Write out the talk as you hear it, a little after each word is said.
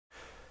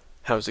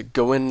How's it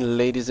going,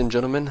 ladies and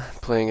gentlemen?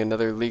 Playing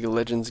another League of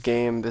Legends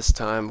game, this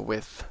time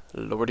with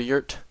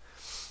Lordiert.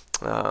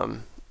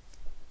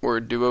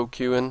 We're duo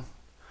queuing.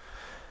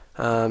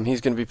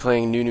 He's going to be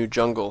playing Nunu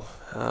Jungle.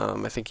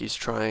 I think he's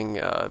trying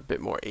a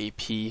bit more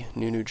AP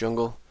Nunu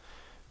Jungle.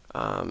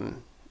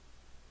 Going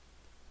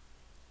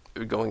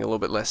a little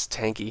bit less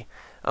tanky.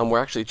 We're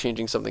actually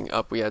changing something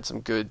up. We had some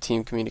good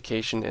team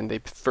communication, and they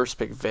first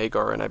picked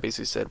Veigar, and I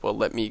basically said, well,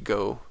 let me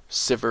go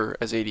Sivir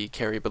as AD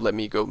carry, but let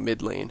me go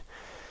mid lane.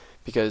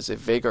 Because if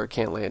Veigar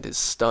can't land his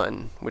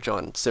stun, which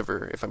on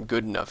Sivir, if I'm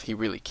good enough, he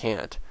really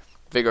can't,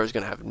 Veigar's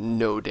going to have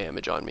no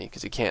damage on me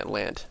because he can't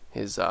land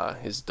his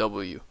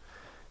W.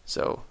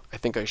 So I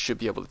think I should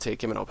be able to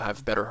take him, and I'll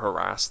have better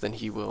harass than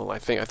he will. I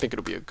think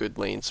it'll be a good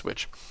lane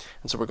switch.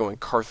 And so we're going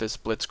Karthus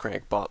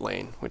Blitzcrank bot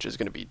lane, which is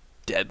going to be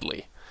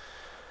deadly.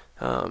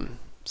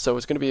 So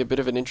it's going to be a bit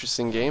of an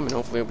interesting game, and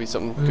hopefully it'll be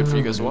something good for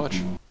you guys to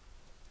watch.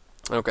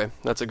 Okay,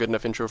 that's a good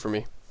enough intro for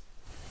me.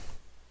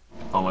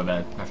 Oh, my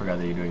bad. I forgot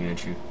that you're doing an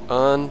intro.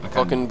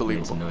 Unfucking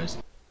believable. Noise.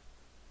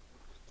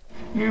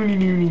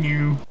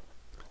 New.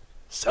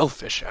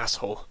 Selfish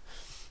asshole.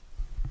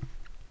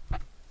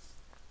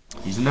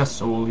 He's an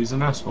asshole, he's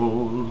an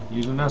asshole,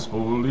 he's an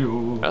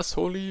asshole-io.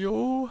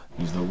 Asshole-io.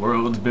 He's the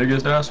world's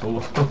biggest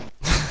asshole. Do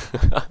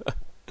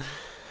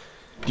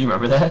you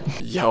remember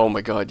that? Yeah, oh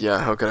my god, yeah,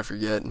 how could I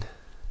forget?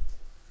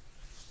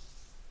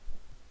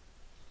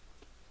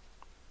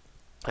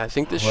 I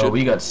think this should... Well,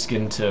 we got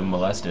skinned to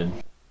molested.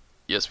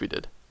 Yes, we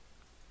did.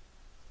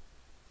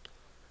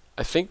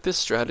 I think this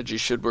strategy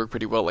should work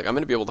pretty well. Like, I'm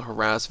going to be able to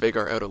harass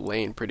Veigar out of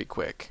lane pretty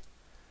quick.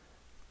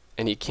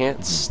 And he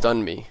can't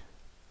stun me.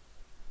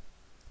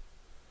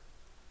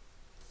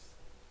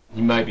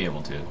 You might be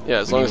able to. Yeah,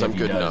 as long as I'm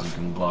good enough. You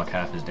can block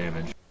half his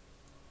damage.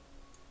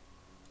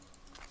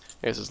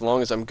 Yes, as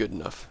long as I'm good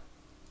enough.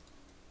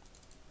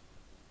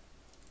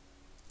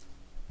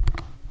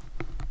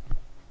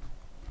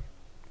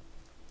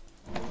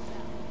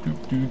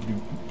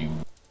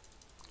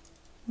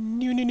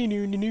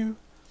 No.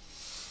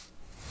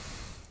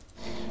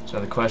 So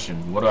the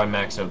question, what do I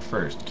max out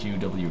first, Q,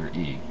 W, or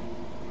E?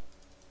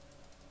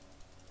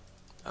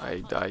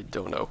 I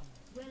don't know.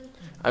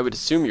 I would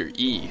assume you're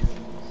E,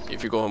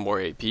 if you're going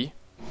more AP.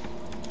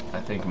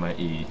 I think my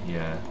E,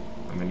 yeah.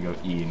 I'm gonna go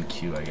E and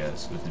Q, I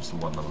guess, with just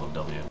one level of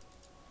W.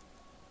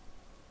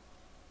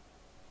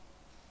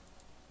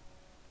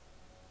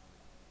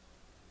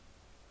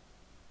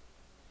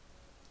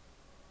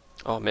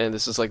 Oh man,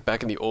 this is like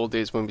back in the old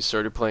days when we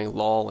started playing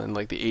LoL and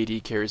like the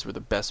AD carries were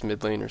the best mid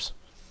laners.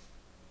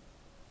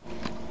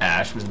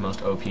 Ashe was the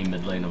most OP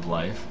mid lane of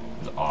life.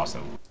 It was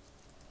awesome.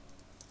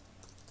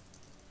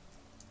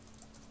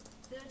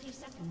 30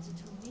 seconds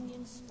until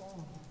minions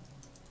spawn.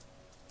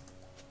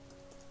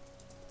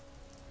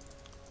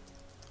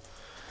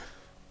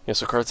 Yeah,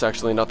 so Kart's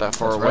actually not that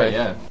far That's away. Right,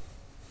 yeah.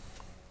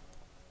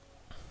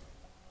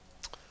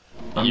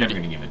 I'm never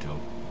gonna give it to him.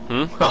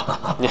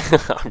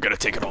 I'm gonna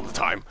take it all the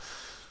time.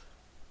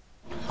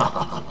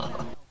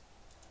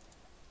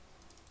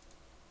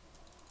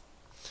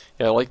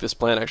 Yeah, I like this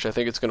plan actually. I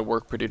think it's gonna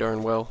work pretty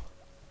darn well.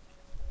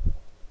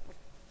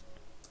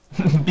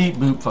 Beep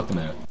boop, fuck them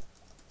out.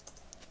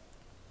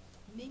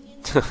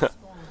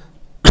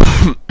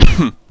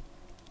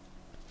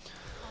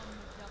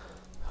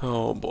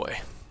 Oh boy.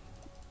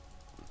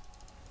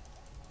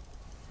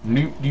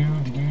 Noop doo.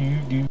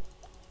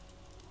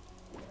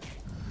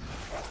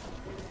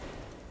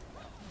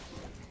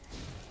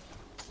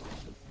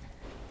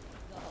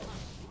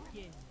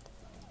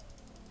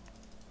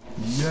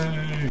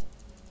 Yay!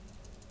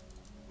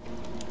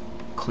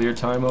 Clear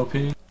time, OP.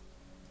 And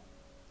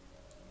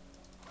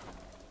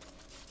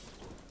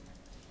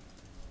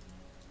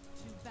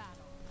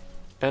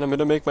I'm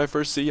gonna make my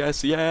first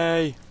CS,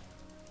 yay!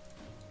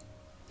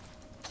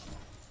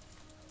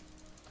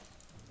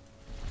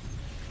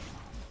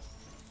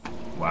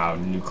 Wow,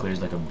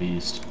 Nuclear's like a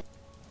beast.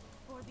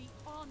 For the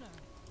honor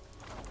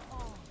of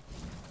all.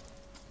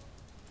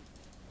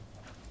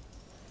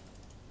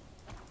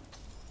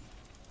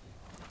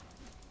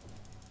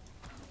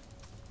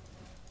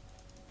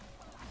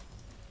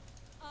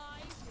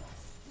 I will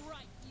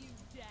strike you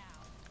down.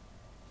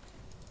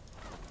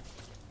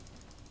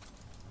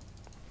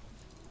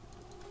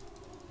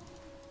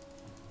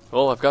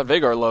 Well, I've got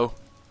Veigar low.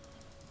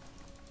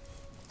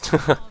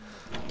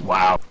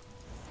 Wow.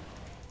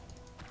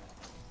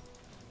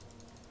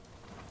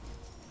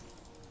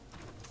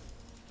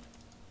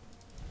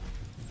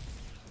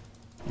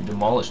 You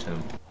demolished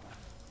him.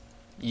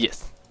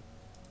 Yes.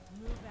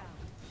 Move out.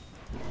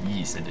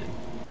 Yes, I did.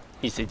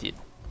 Yes, I did.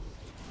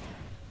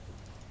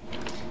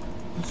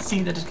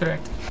 See, that is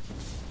correct.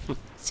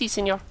 Si,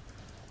 senor.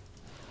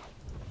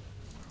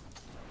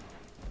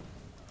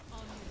 On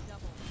your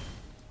double.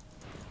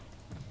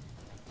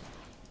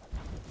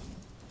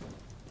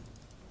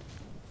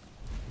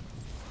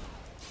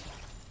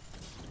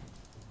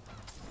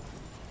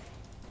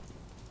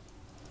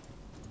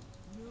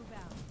 Move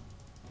out.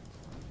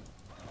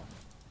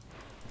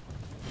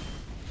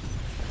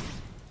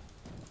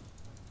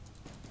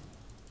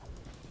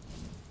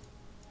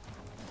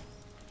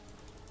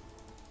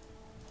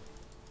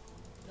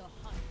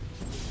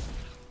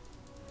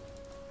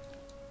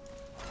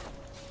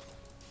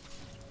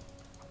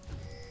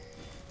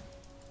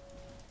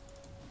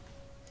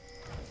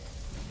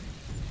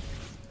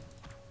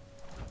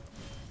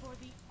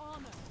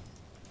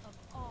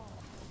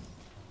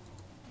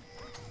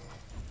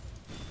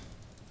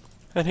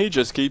 And he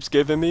just keeps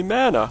giving me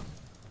mana.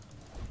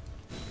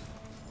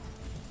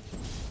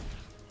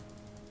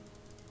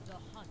 The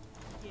hunt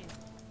begins.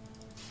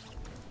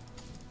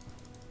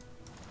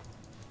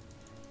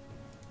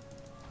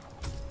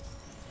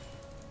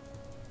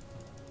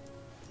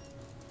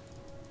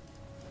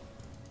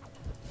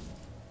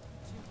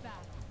 To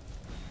battle.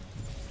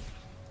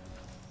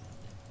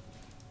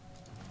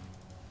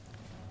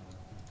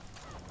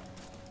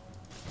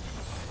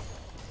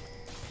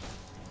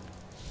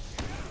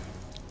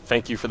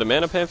 Thank you for the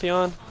mana,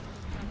 Pantheon.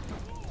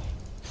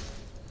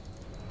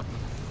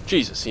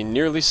 Jesus, he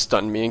nearly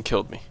stunned me and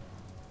killed me.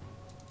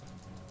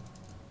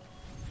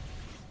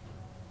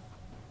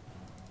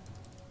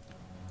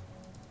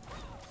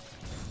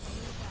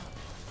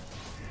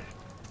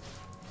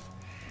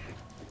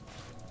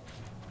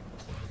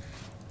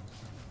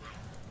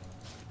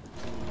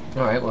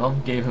 Alright, well,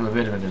 gave him a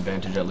bit of an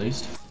advantage at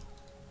least.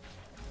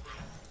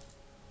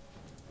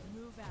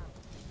 Move out.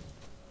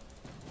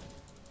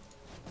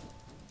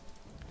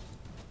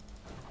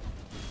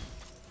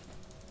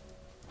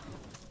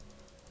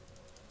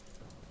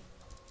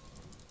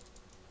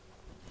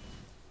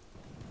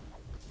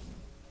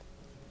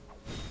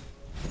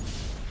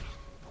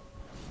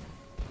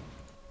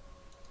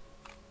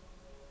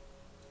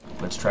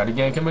 Let's try to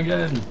gank him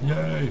again.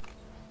 Yay!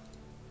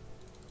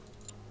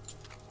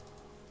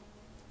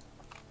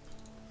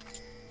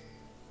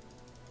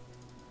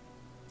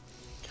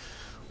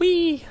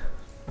 Whee!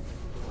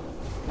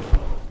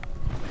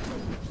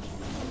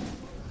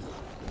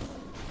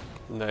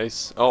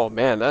 Nice. Oh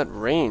man, that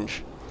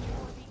range.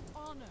 For the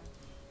honor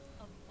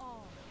of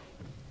all.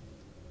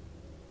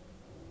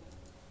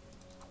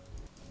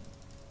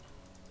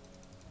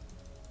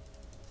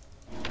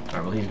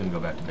 Alright, well, he's gonna go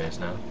back to base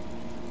now.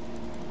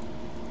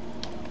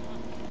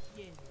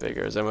 Begins.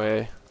 Veigar's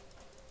MIA.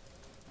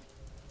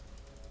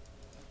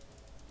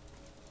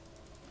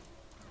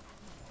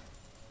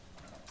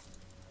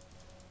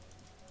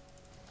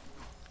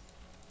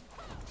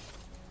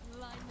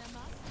 Line them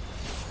up.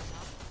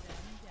 Knock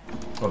them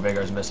down. Oh,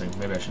 Veigar's missing.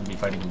 Maybe I shouldn't be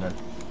fighting him then.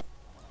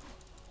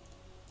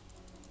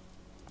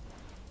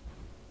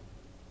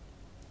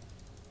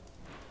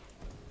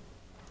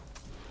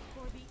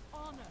 For the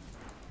honor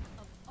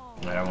of all.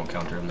 Alright, I won't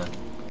counter him then.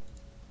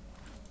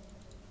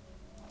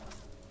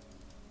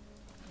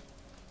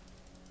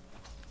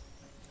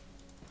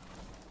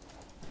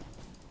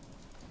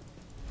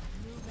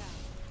 Move out.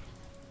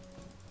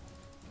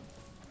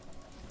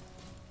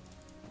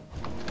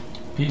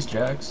 Peace,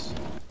 Jax.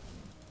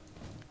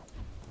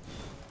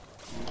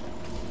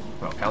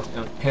 Well,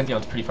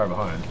 Pantheon's pretty far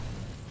behind.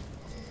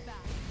 Back.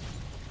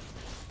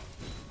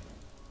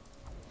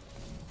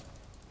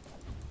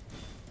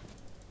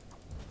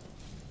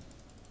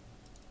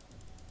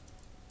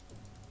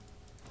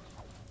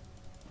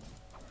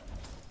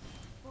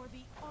 For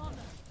the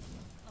honor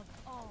of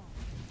all.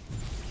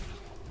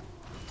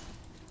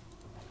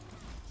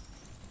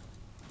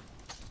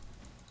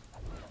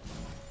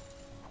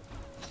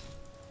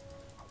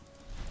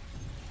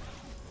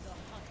 The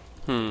hunt.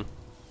 Hmm.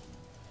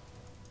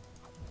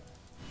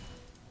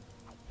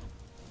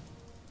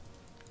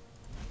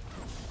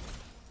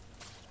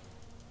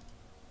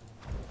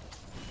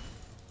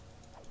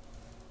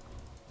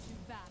 To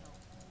battle.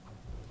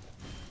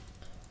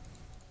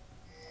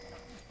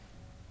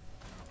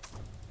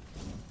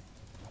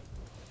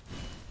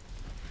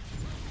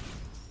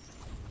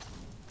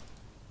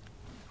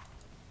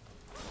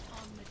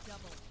 On the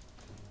double.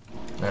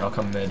 Alright, I'll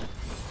come mid.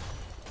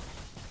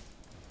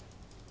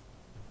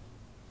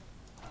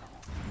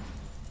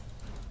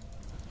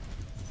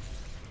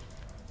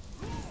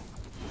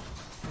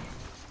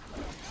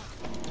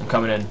 I'm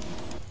coming in.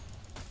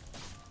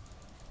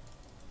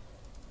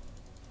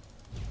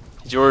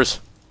 It's yours.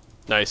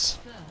 Nice.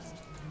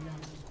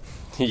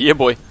 Yeah,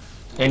 boy.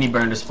 And he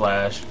burned his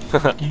flash.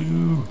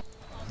 You.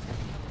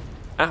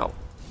 Ow.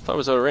 Thought it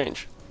was out of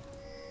range.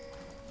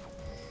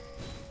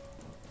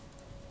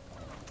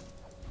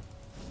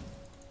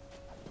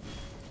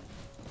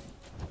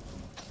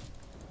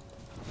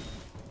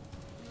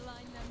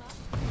 Line them up.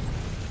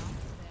 Knock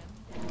them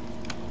down.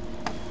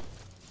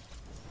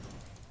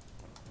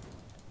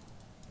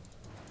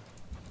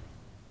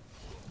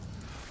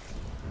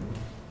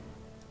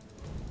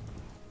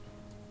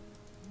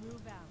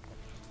 Move out.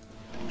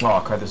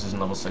 Oh, crap, this isn't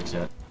level 6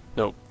 yet.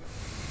 Nope.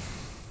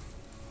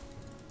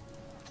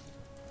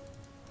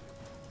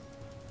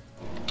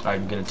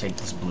 I'm gonna take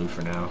this blue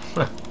for now.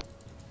 To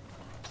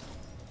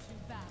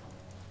battle.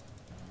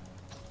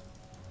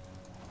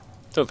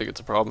 Don't think it's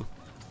a problem.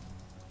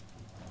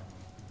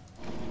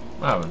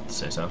 I wouldn't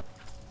say so.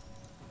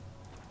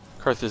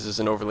 Karthus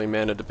isn't overly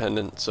mana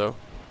dependent, so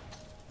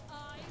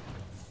I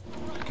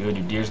Good,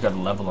 your deer's got a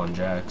level on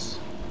Jax.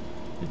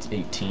 It's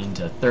 18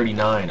 to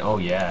 39. Oh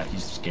yeah,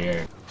 he's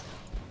scared.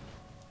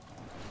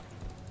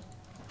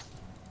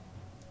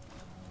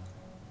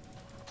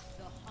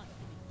 the hunt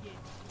begins.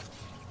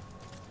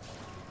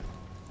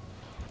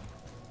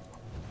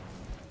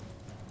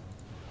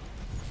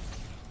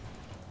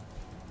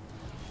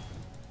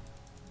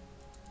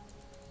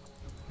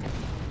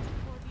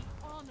 For the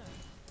honor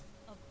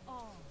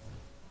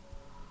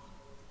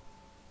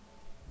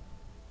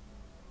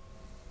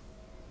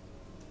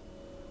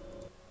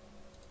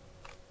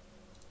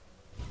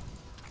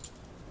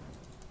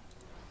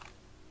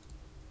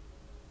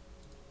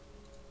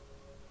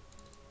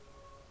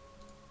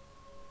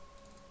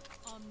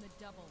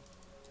double.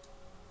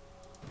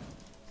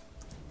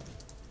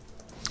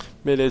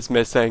 Mid is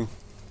missing.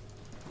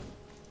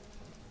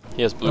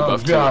 He has blue Oh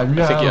buff God, too.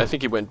 no. I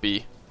think he went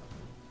B.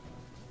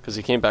 Because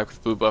he came back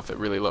with blue buff at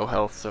really low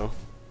health, so To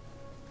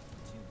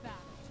battle.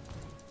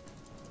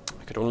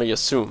 I could only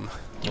assume.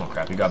 Oh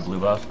crap, he got blue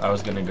buff. I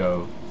was gonna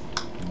go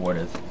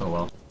warded. Oh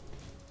well.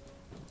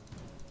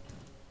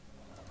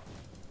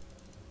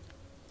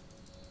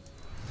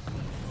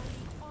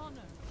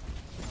 Honor.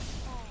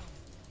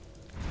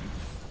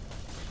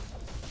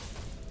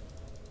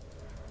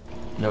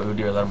 No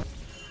Udyr, let him.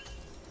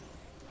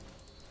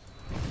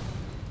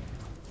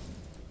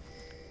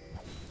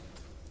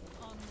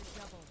 On the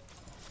double.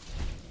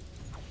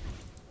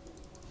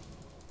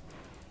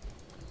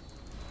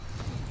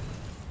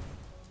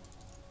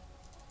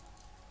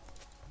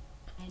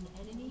 An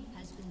enemy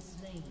has been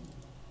slain.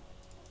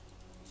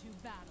 To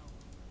battle.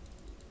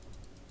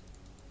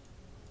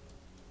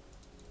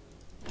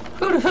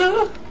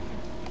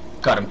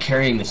 God, I'm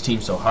carrying this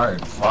team so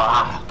hard.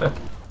 Fuck.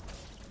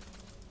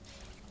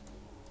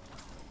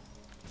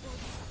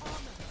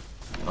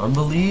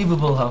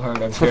 Unbelievable how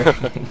hard I'm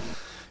carrying.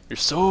 You're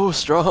so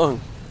strong.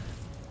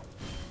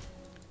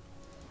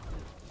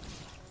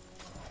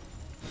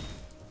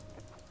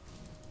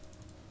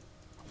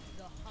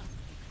 The hunt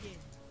begins.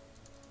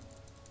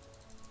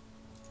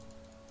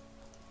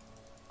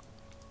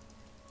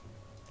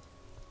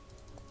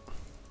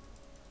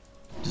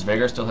 Does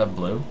Veigar still have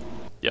blue?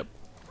 Yep.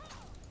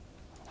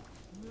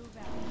 Move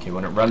out. Okay,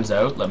 when it runs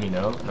out, let me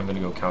know, and I'm gonna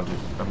go counter.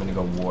 I'm gonna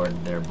go ward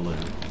their blue,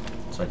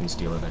 so I can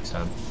steal it next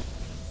time.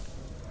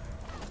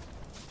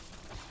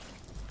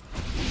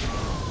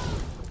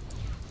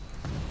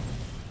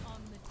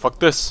 On the Fuck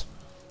this.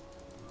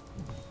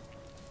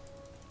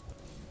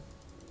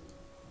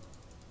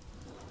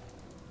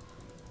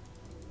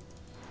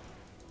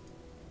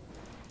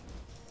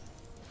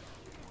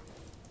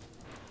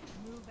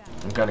 move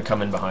out. I'm gonna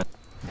come in behind.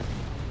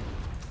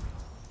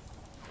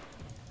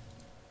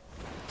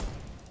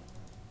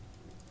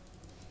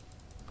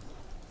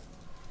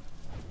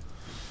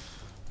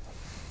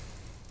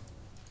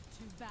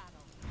 To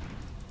battle.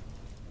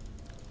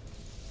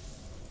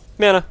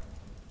 Mana.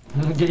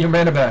 Get your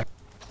mana back.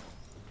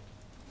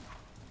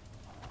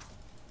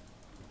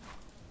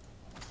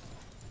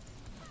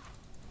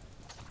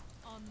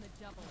 On the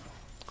double.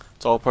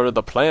 It's all part of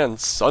the plan,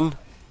 son.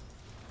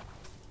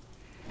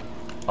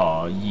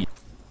 Aw, yeah.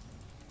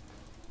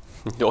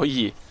 Oh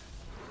yeah.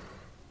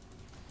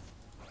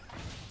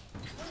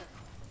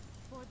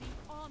 For the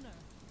honor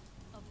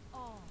of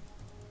all.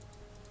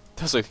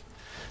 That's like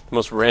the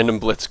most random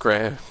blitz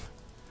grab.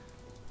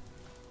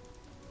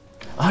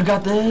 I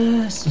got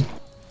this. Move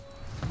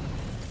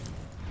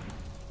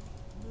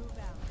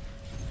out.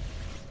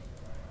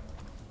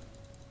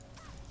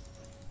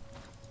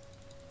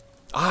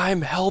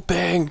 I'm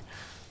helping.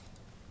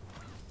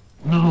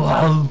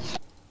 Wow.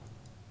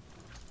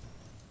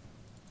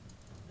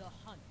 The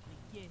hunt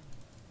begins.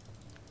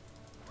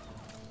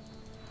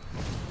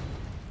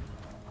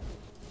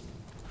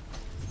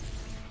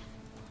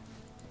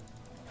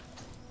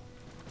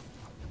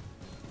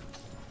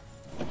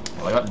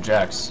 Well, I got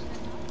Jax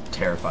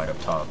terrified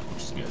up top,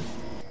 which is good.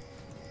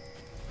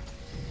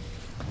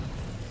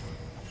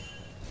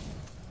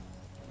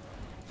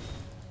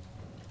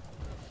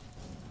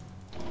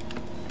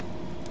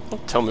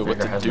 Don't tell me what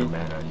Veigar to has do. no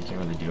mana. You can't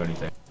really do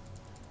anything.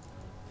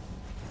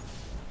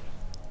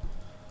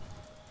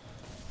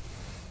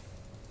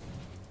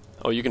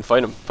 Oh, you can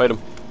fight him. Fight him.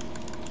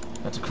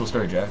 That's a cool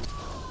story, Jax.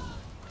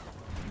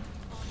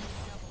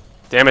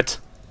 Damn it.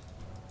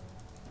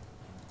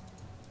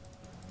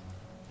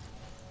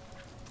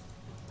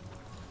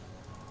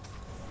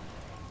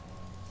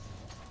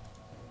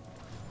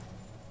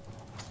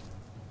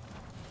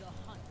 The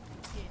hunt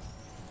begins.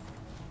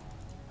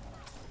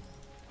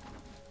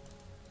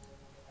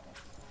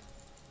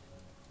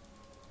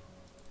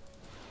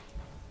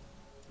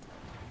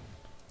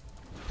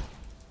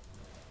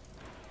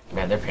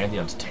 Man, their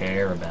Pantheon's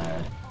terror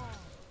bad.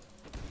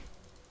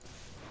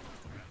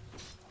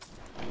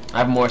 I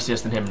have more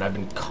CS than him, and I've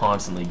been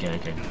constantly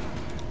ganking.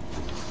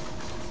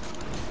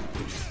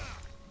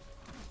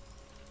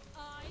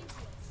 I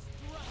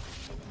will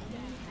strike.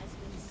 Enemy has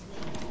been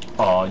slain.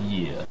 Aw,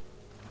 yeah.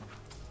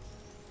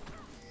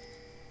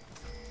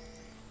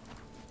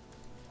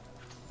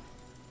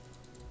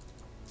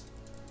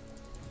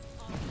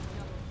 On the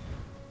double.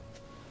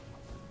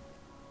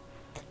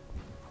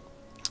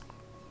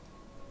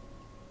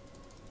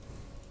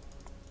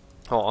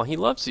 Oh, he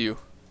loves you.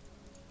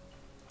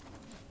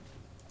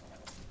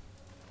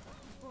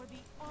 For the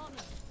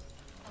honor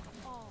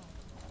of all.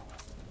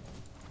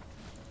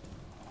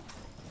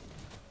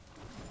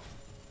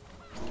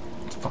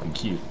 It's fucking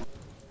cute.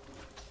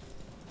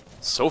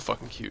 So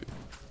fucking cute.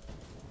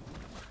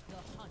 The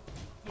hunt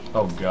begins.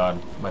 Oh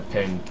god, my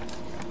ping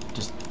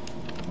just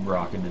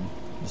rocketed.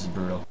 This is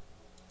brutal.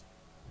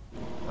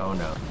 Oh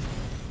no.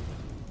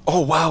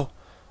 Oh wow.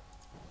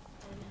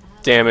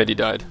 Damn it, he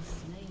died.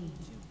 Slain.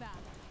 To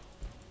battle.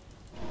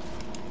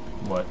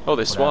 What? Oh,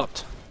 they What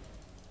swapped.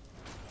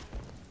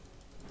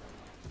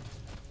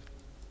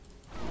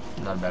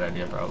 Not a bad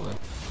idea, probably. To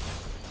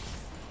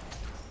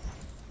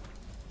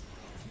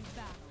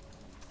battle.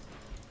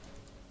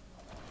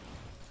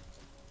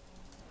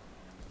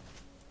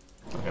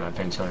 Okay, my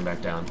ping's coming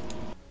back down.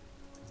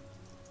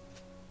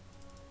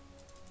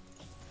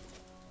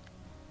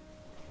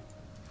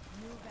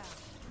 Move out.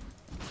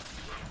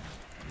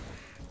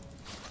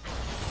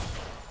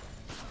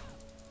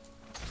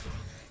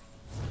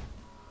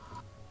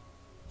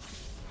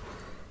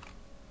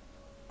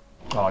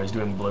 Oh, he's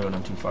doing blue and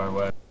I'm too far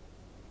away.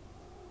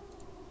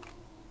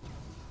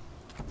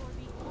 For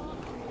the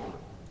honor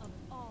of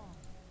all.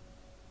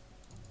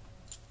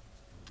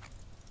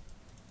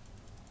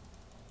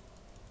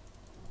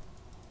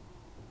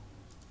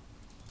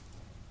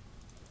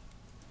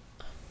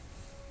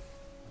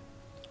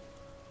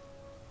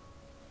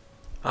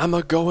 I'm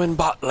a going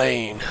bot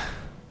lane.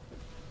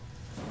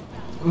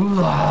 Ooh,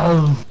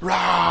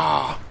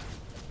 Rah!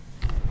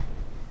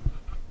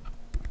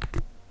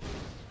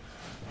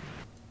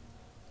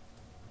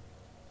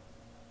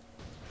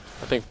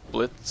 I think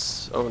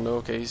Blitz. Oh no,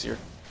 okay, he's here.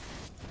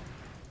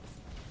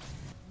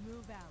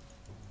 Move out.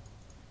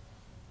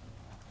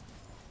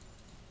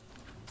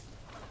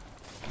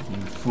 you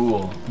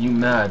fool. You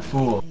mad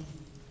fool.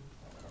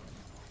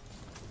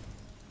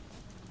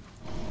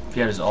 If he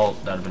had his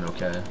ult, that'd have been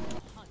okay.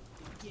 Hunt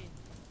begin.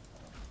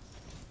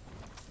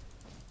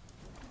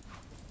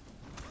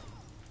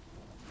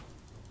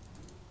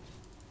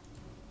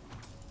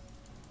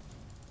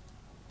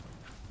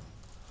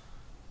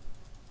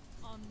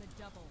 On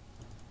the double.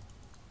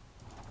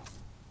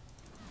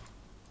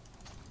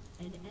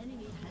 An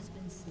enemy has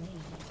been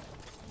slain.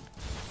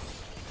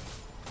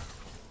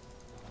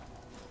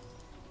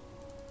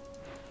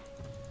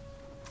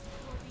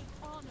 For the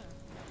honor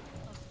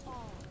of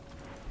all.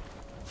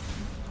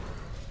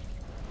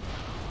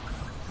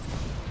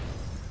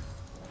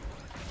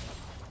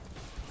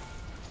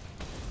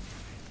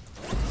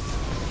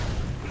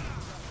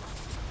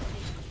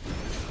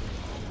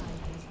 Ally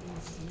has been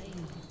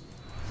slain.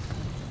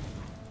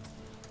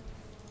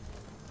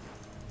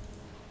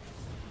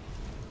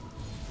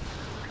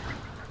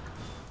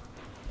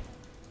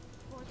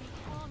 For the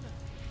honor of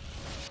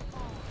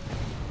all.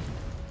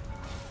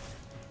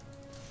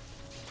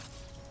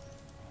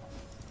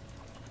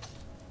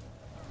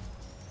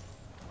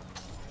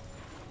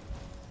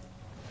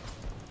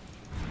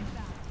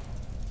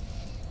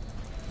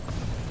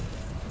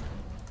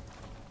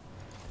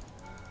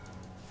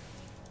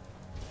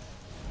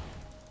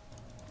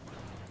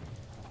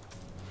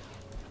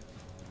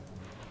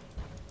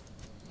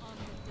 On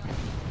the double.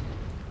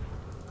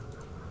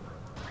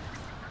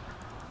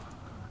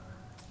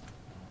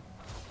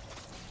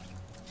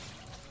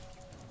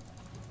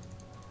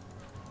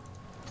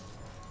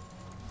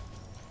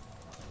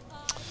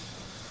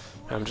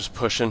 I'm just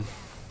pushing.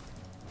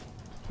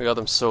 We got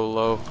them so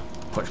low.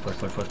 Push, push,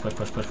 push, push, push,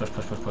 push, push, push,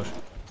 push, push, push.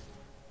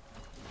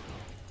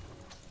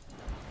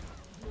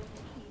 Your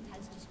team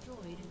has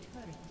destroyed a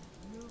turret.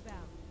 Move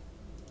out.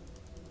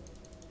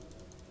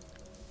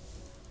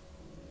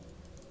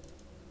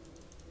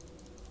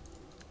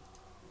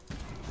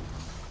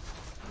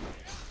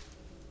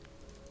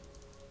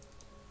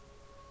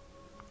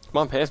 Come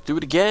on, Panth, do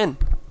it again.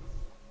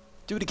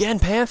 Do it again,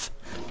 Panth.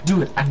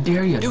 Do it, I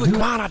dare you. Do it,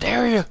 come on, I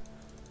dare you.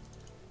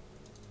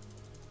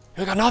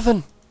 You got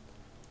nothing.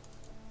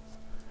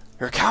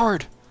 You're a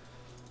coward.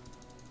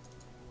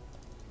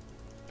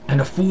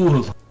 And a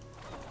fool.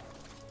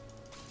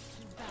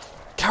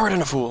 Coward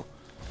and a fool.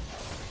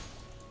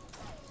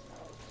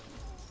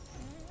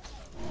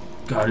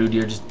 God,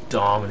 Udyr just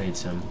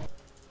dominates him.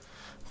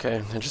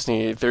 Okay, I just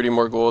need 30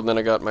 more gold, and then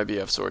I got my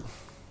BF sword.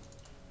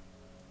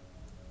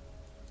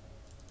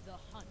 The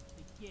hunt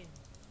begins.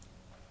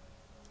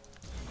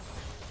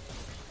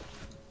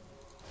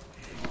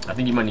 I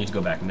think you might need to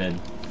go back mid.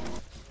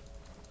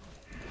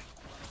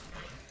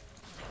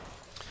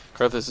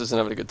 Karthus isn't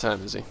having a good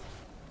time, is he?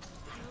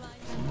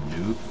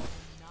 Nope.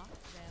 Knock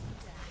them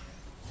down.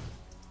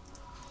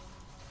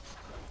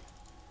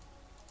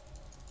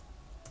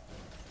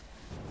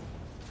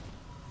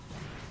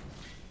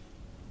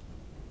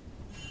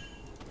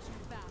 To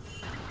battle.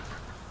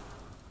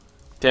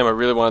 Damn, I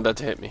really wanted that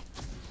to hit me.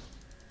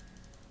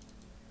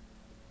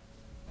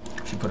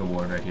 Should put a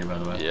ward right here, by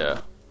the way. Yeah.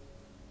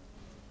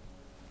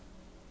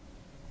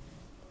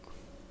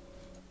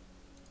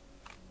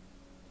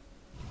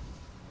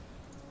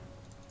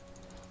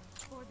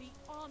 For the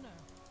honor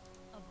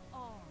of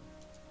all.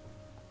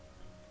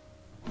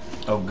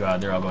 Oh god,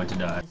 they're all going to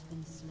die. Has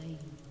been slain.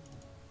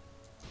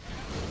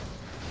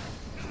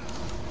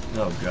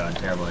 Oh god,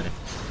 terrible idea.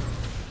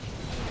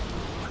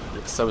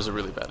 Yes, that was a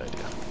really bad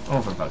idea.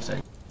 Oh, for fuck's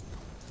sake.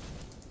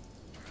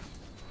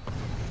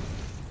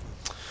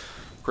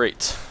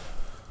 Great.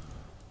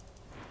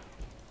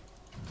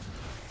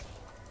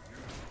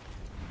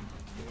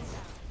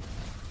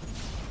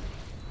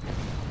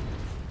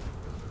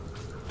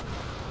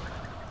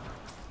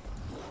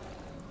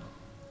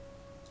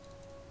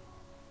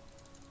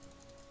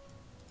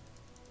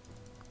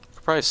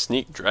 Could probably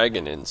sneak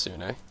dragon in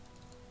soon, eh?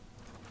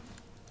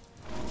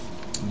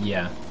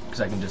 Yeah, because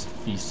I can just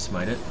feast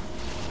smite it.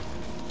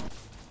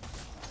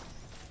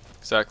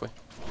 Exactly.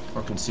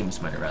 Or consume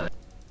smite, rather.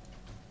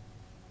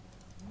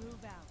 Move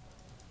out.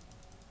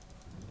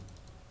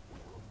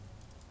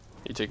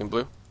 You taking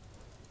blue?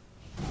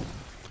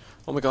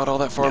 Oh my god, all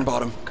that farm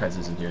bottom. Kai's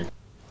isn't here.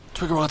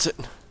 Twigger wants it.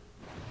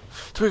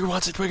 Twigger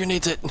wants it. Twigger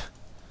needs it. For the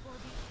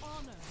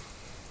honor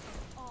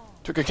of all.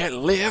 Twigger can't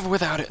live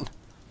without it.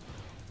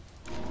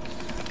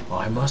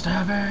 I must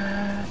have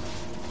it.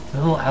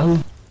 Oh, ow.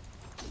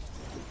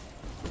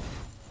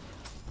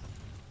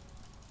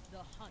 The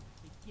hunt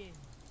begins.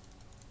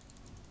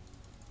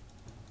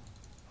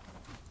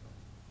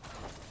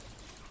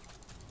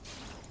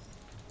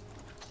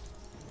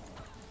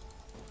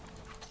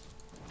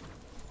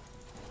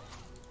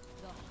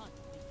 The hunt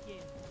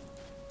begins.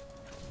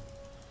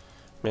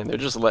 Man, they're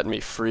just letting me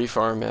free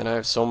farm, man. I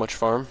have so much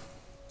farm.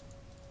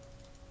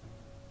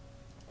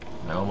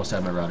 I almost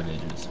have my route of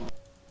ages.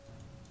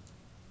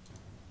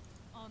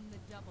 On the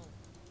double.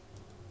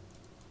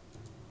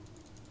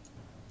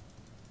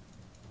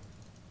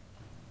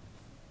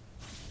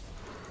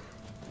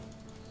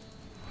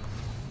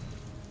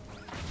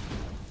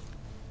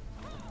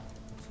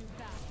 To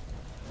battle.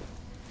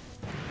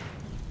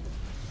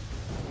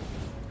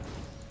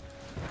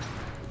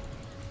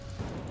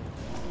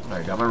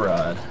 Alright, got my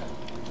rod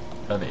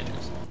of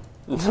ages.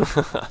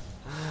 I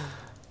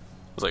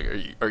was like,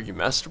 are you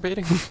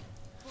masturbating?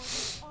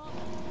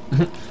 For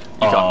the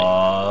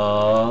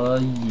honor.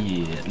 You got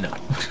me. Yeah,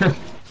 no.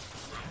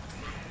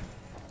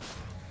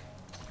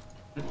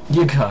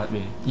 You caught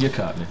me. You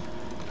caught me.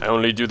 I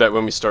only do that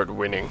when we start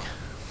winning.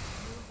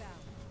 Move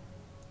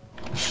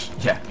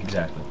out. Yeah,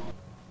 exactly.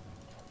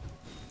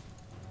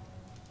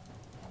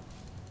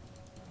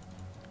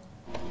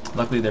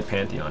 Luckily, their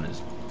Pantheon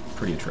is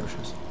pretty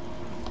atrocious.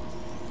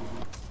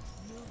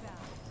 Move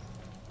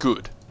out.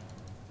 Good.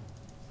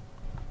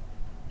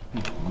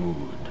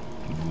 Good.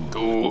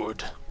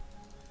 Good.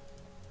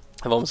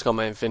 I've almost got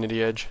my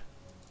Infinity Edge.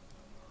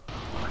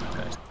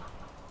 Nice.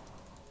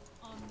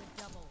 On the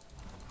double.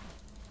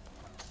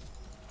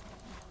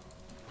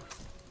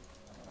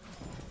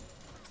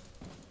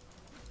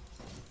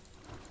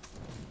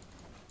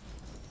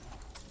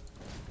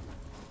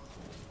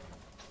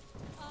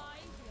 I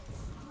will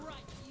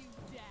strike you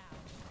down.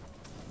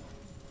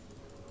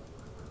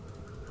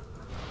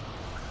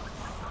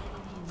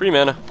 Free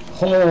mana.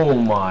 Oh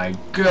my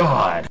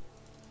god!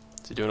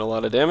 Is he doing a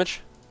lot of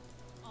damage?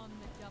 On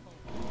the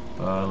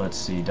double. Let's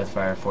see.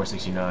 Deathfire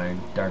 469,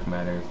 Dark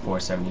Matter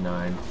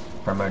 479,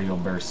 Primordial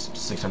Burst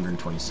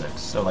 626.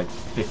 So like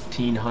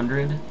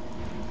 1500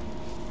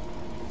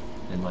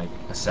 in like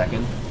a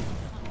second,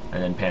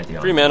 and then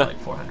Pantheon Free mana. like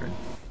 400.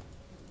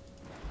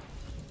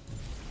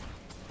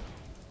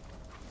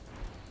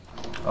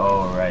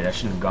 Oh right, I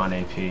shouldn't have gone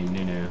AP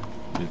Nunu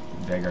with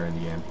Veigar in the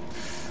game.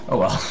 Oh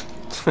well.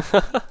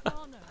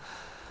 Honor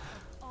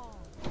of all.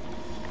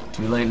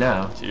 Too late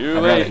now. Too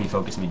I'd rather late. he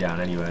focused me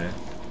down anyway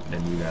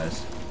than you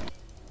guys.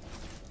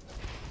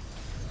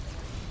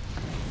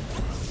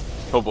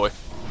 Oh boy.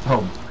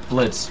 Oh,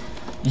 Blitz.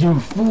 You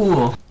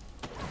fool!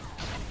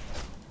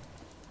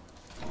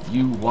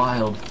 You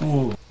wild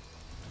fool.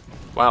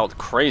 Wild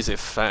crazy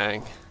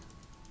Fang.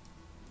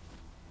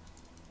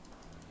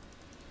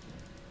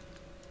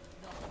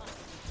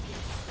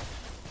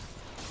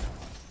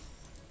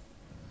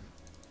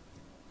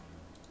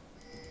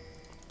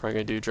 Probably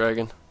gonna do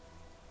dragon.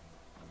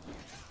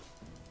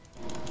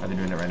 Are they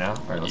doing it right now?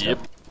 Alright, let's Yep.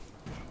 go.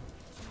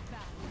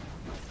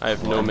 I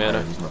have Well, no I'm tired mana.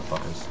 of these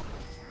motherfuckers.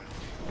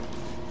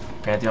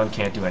 Pantheon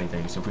can't do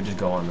anything, so if we just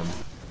go on them.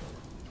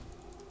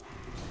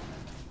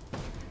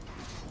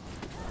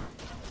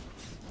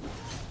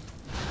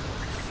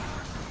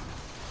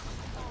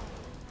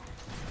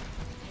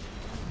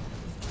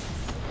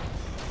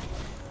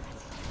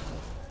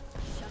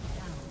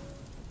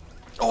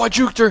 Oh, I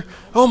juked her!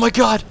 Oh my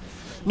god!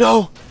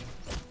 No!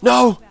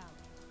 No!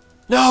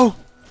 No!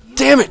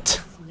 Damn it!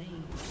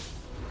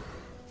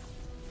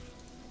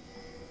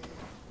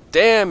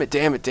 Damn it,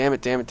 damn it, damn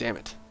it, damn it, damn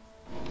it.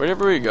 Where'd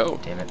everybody go?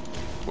 Damn it.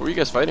 What were you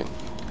guys fighting?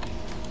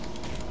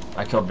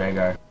 I killed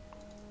Veigar.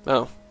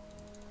 Oh.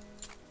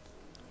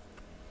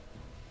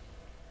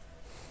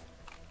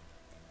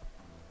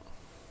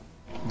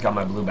 Got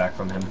my blue back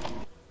from him.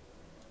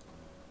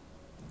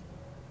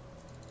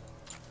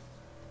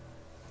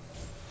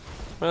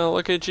 Well,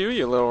 look at you,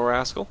 you little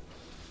rascal.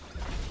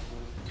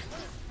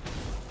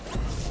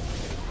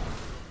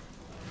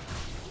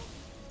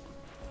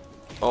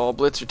 Oh,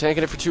 Blitz, you're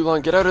tanking it for too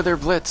long. Get out of there,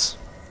 Blitz.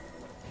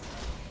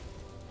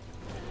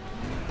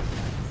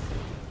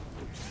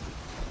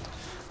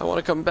 I want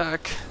to come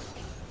back.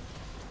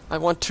 I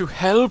want to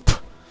help.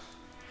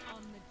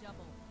 On the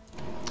double.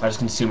 I just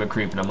consume a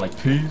creep and I'm like,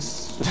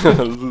 peace.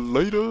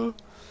 Later.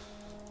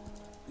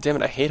 Damn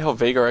it, I hate how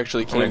Veigar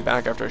actually came Okay.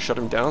 back after I shut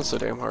him down so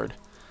damn hard.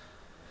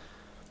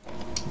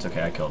 It's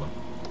okay, I killed him.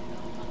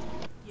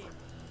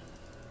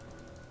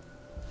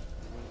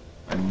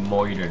 I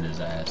moitered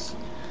his ass.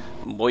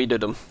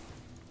 Moided him.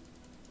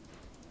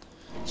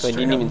 So I Straight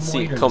didn't up even see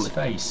it moitered his coming.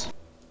 face. To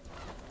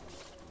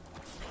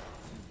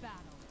battle.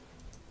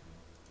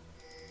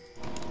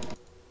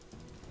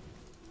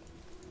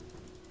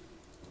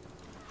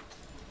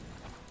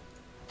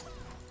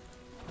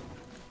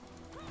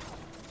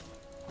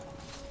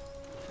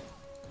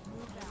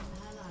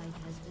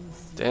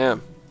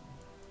 Damn.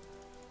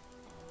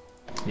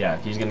 Yeah,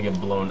 he's gonna get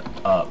blown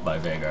up by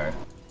Veigar.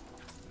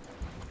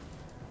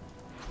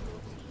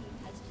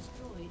 has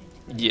destroyed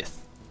a turret. Yes.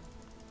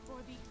 For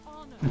the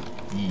honor.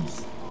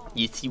 Yes.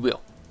 Yes, he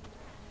will.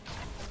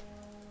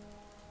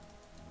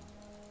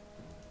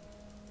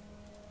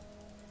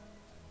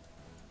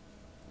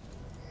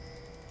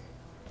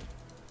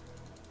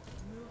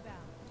 Move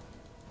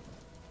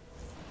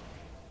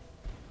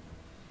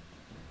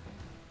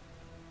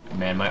out.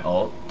 Man, my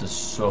ult does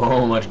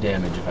so much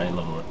damage if I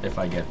level it, if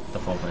I get the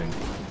full thing.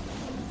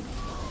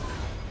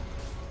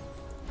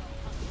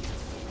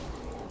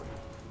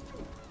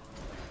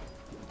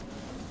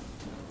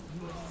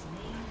 You have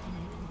slain an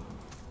enemy.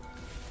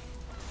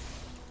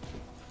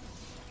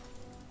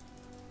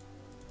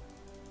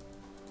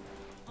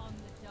 On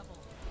the double.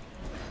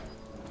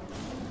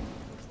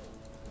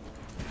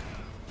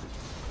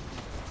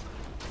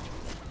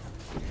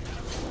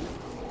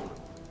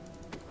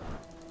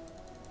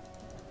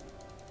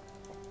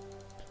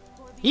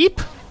 For the Yeep.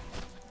 honor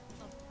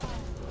of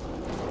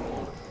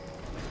all.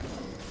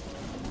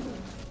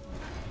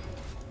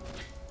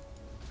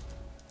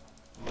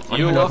 I don't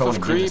You even know if I off want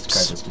of to give this to creeps.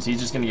 Crisis, because he's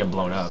just gonna get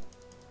blown up.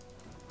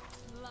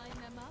 Line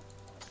them up.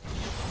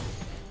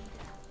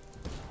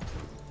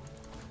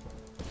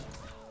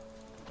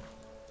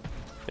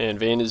 And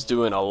Vayne is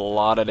doing a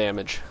lot of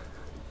damage.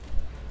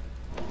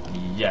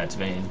 Yeah, it's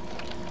Vayne.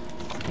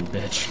 Fucking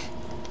bitch.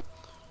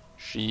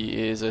 She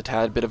is a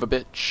tad bit of a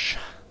bitch.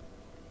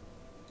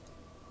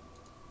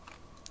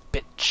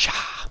 Bitch.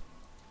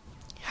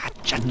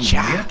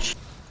 Ha-cha-cha. Bitch.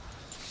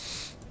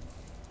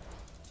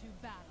 To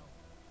battle.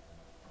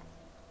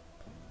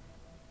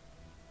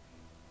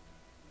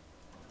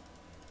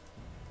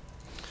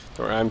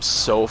 Or I'm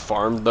so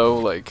farmed though,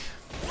 like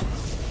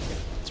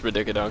it's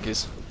ridiculous,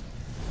 donkeys.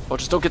 Oh,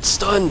 just don't get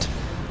stunned.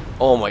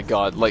 Oh my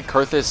god, like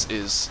Karthus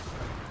is.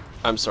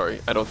 I'm sorry,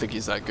 I don't think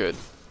he's that good.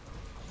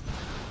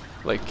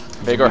 Like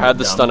Veigar had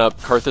the dumb. stun up,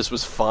 Karthus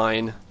was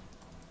fine,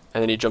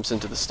 and then he jumps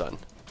into the stun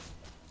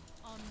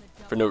On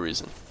the for double. no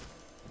reason.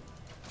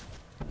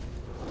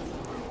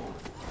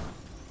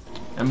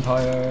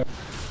 Empire.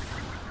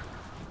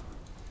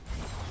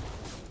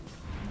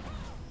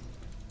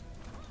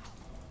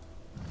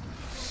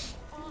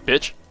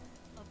 Bitch.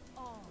 Of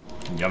all.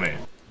 Yummy.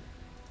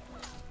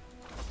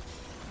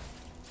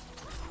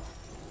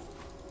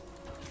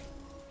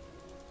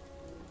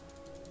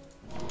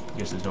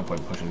 Guess there's no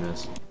point pushing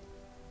this.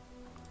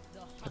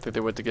 I think they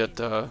went to get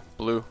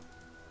blue.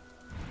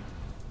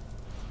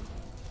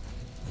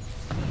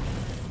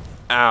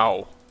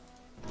 Ow.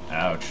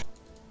 Ouch.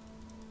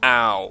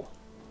 Ow.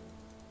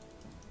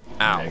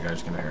 Ow.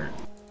 Veigar's gonna hurt.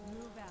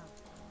 Move out.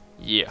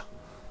 Yeah.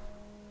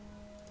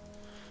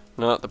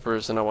 Not the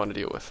person I want to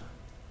deal with.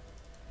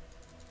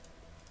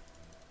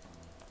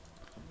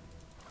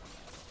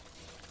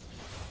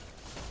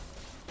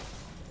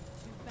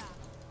 To battle.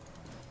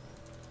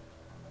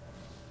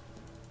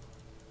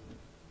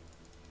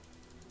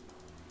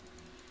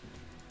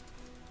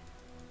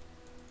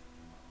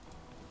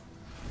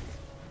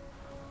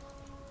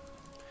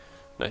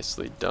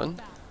 Nicely done.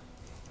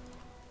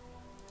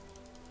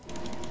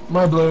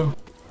 My blue.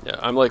 Yeah,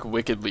 I'm like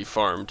wickedly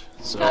farmed,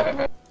 so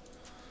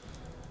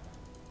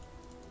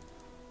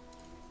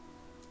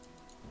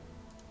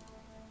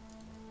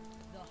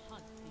The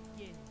hunt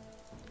begins.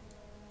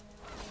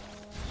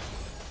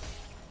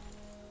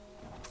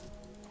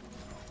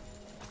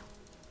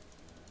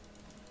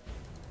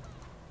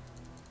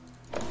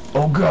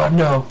 Oh god,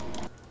 no.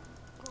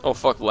 oh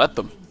fuck, let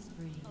them.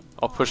 Spree.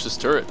 I'll push this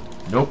turret.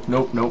 Nope,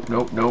 nope, nope,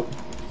 nope, nope.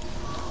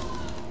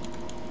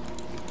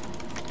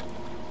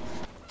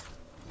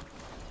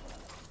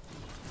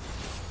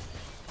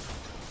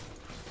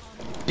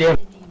 Damn.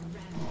 Enemy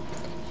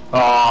rampage Oh,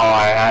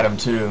 I had him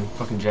too.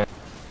 Fucking Jen.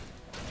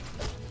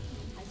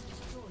 has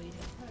destroyed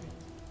a turret.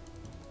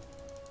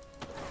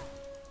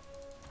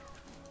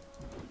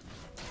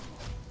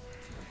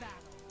 To battle.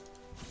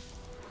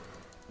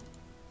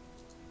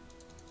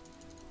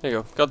 There you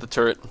go. Got the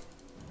turret.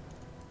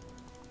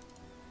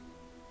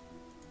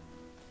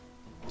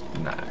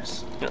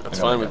 Nice. Yeah, that's I got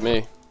fine with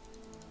me.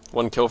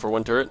 One kill for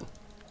one turret.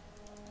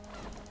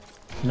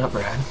 Not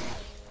bad.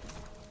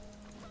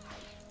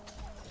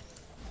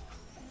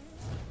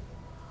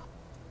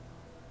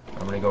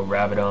 I'm gonna go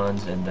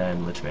Rabadons and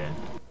then Lichman.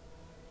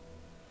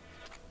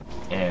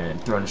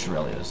 And throw in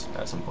Shurelios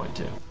at some point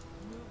too. Move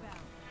out.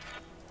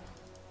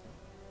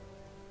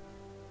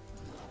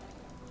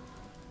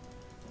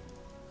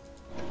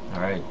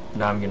 Alright,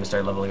 now I'm gonna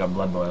start leveling up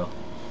Blood Boil.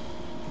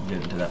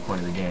 Get to that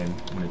point of the game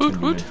when it's gonna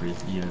be made for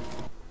you.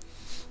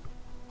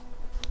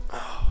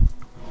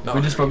 If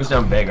we just focus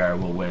down Veigar,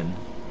 we'll win.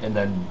 And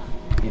then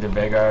either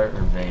Veigar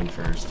or Vayne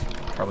first.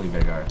 Probably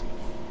Veigar.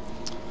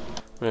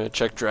 I'm gonna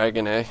check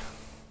Dragon, eh?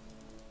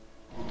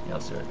 Yeah,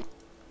 let's do it.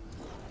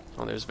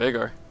 Oh, there's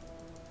Veigar.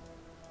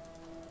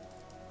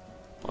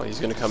 Oh, he's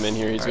gonna come in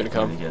here. He's Alright,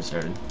 gonna we're come. get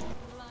started.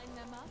 Line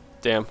them up.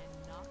 Damn. Knock them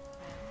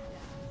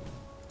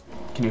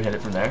down. Can you hit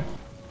it from there?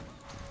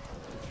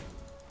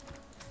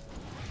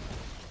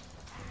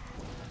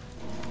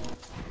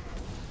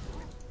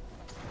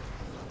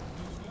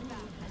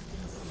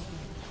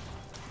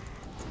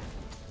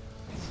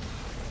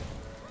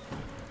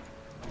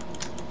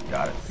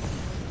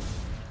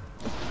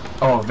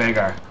 Oh,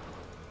 Veigar.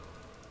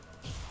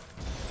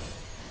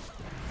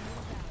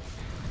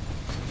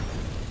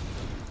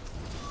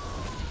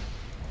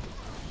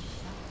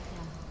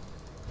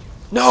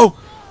 No!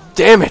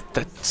 Damn it!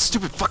 That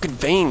stupid fucking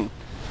Vayne!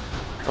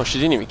 Oh, she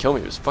didn't even kill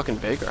me. It was fucking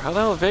Veigar. How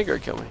the hell did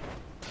Veigar kill me?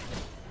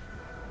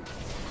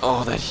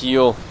 Oh, that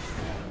heal.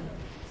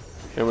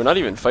 And we're not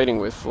even fighting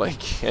with,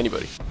 like,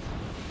 anybody.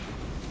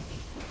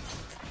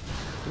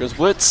 Here goes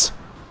Blitz.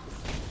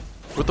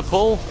 With the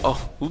pull.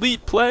 Oh,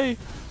 elite play.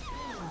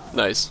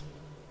 Nice.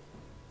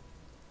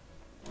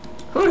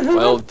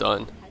 Well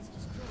done.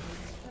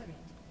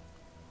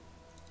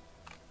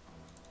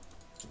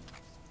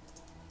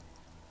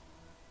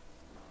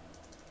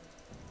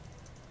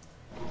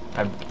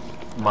 Has destroyed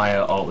his turret. My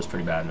ult was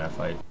pretty bad in that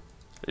fight.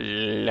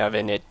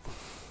 Loving it.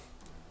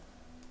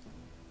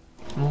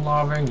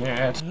 Loving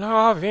it.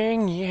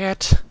 Loving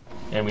it.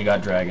 And we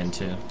got Dragon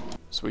too.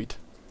 Sweet.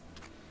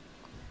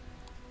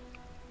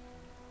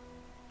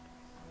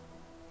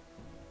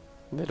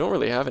 They don't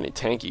really have any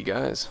tanky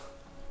guys.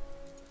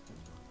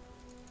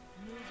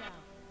 Move out.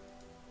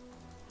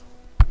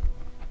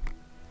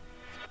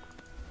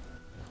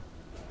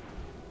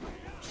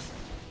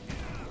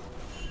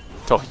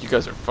 Oh, you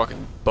guys are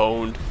fucking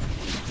boned.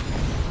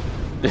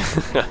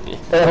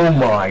 Oh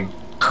my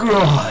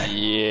god!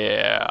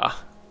 Yeah.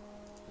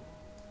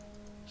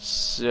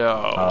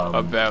 So,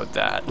 about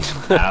that.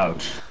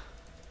 Ouch.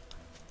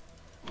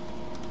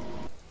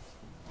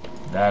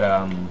 That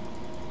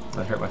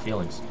hurt my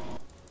feelings.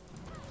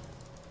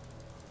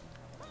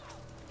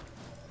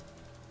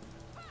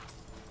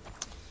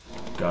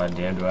 God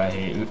damn, do I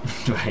hate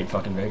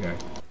fucking Veigar.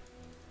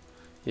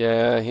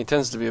 Yeah, he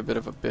tends to be a bit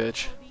of a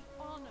bitch. For the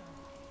honor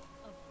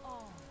of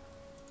all.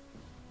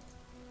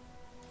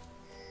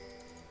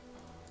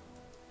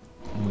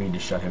 We need to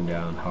shut him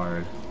down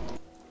hard.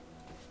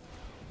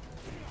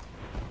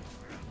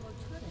 Your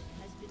turret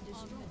has been On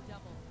destroyed. the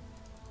double.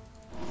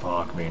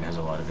 Fuck, Vayne has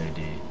a lot of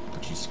AD,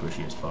 but she's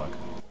squishy as fuck.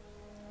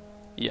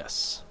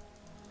 Yes.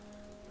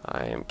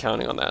 I am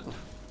counting on that.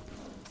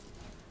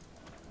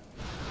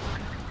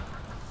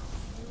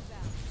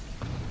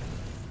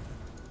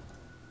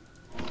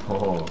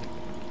 Oh.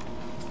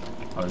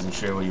 I wasn't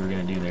sure what you were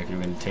gonna do there. If you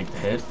were gonna take the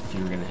hit, if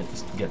you were gonna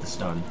get the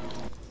stun.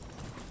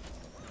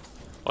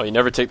 Oh, you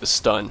never take the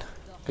stun,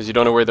 because you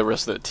don't know where the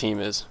rest of the team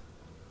is.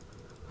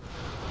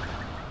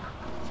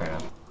 Fair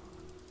enough.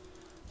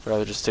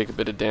 Rather just take a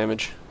bit of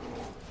damage.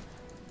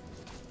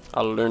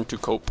 I'll learn to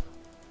cope.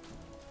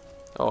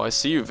 Oh, I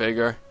see you,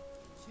 Veigar. To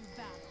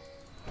battle.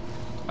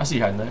 I see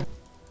you hiding there.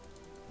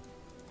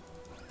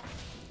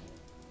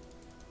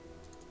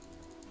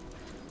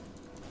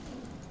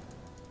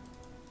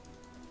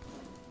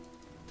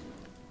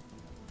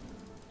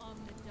 On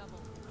the double.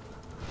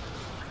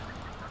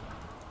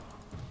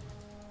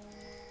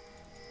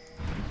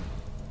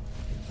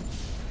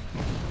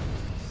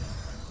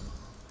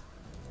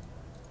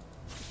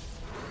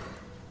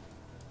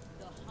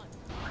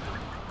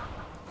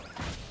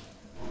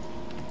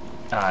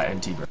 The hunt.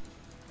 NT bro.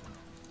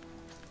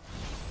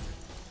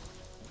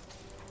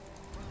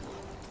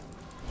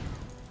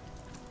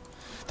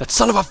 That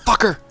son of a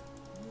fucker!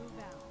 Move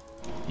out.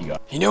 You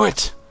got. He knew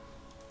it!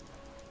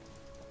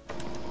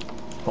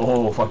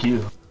 Oh, fuck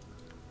you.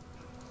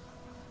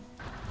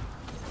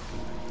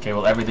 Okay,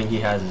 well, everything he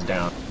has is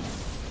down.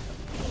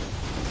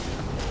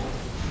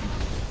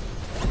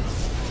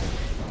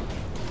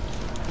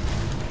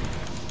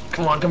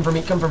 Come on, come for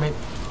me, come for me.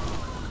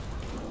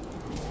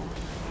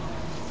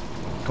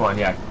 Come on,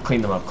 yeah,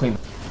 clean them up, clean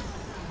them.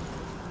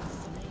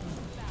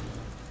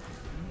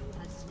 You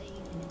have slain an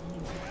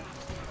enemy.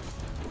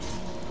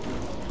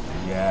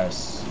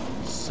 Yes.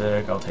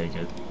 Sick, I'll take it.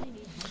 Enemy has been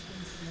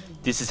slain.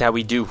 This is how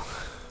we do.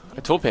 I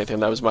told Pantheon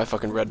that was my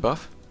fucking red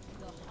buff.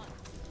 The hunt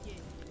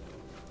begins.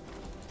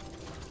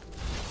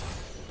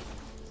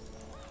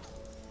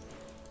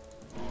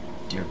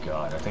 Dear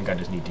God, I think I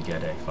just need to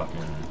get a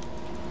fucking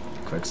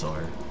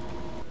Quicksilver.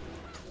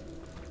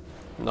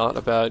 Not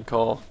a bad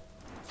call. To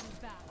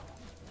battle.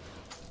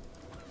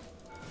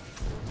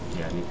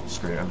 Yeah,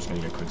 screw it, I'm just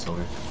gonna get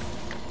Quicksilver.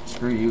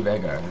 Screw you,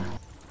 Veigar.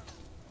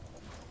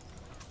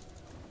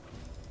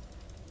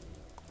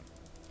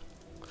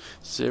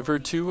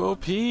 Sivir 2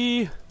 OP!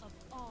 Of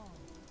all.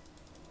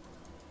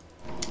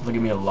 Look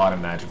at me, a lot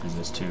of magic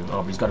resist too.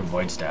 Oh, but he's got a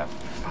Void Staff.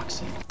 For fuck's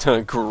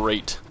sake.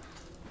 Great.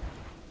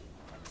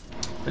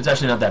 It's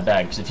actually not that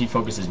bad, because if he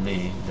focuses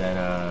me, then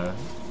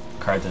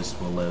Karthus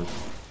will live.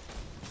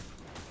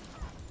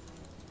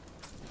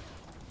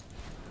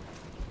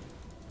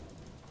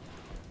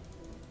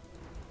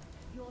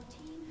 Your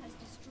team has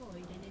destroyed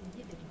an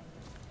inhibitor.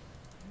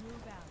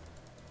 Move out.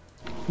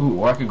 Ooh,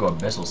 or I could go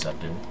Abyssal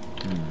Scepter.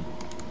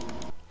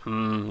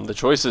 The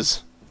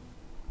choices.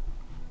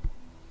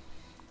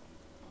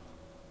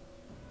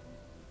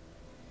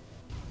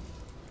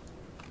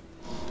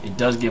 It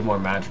does give more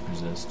magic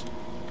resist.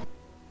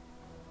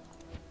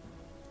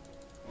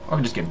 Or I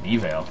can just get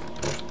B-Veil.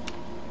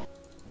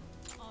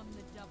 On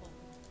the double.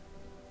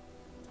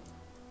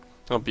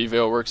 Oh,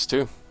 B-Veil works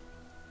too.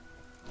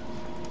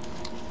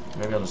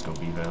 Maybe I'll just go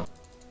B-Veil.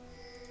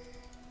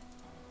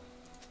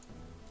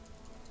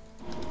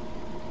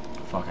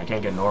 I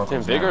can't get an Oracle.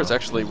 Damn, Veigar's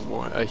actually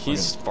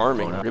he's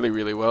farming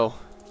really well.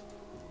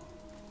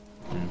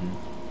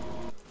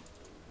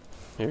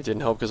 Maybe it didn't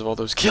help because of all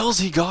those kills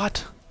he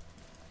got.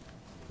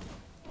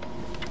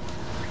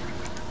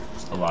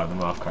 A lot of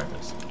them off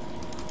carpets.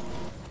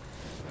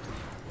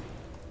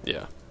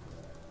 Yeah.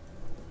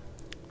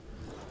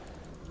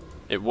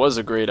 It was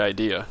a great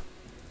idea.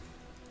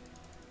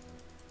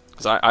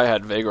 Because I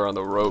had Veigar on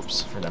the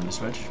ropes. For them to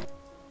switch.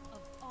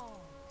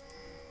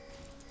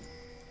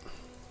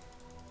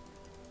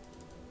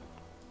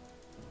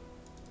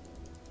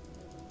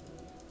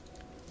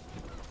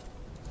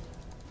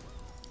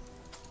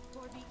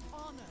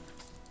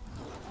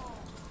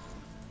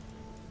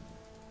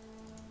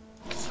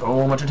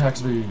 So much attack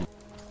speed.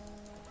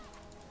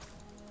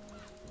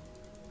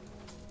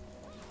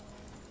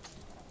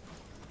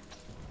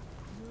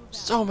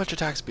 So much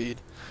attack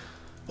speed.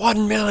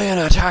 1 million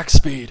attack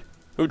speed.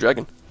 Ooh,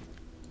 dragon.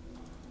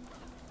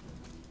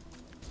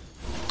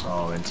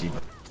 Oh, and T.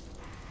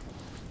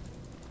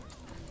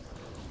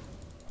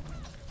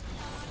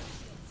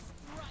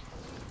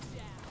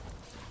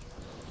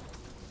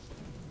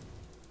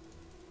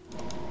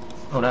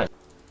 Oh, nice.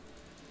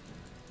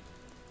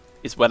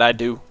 It's what I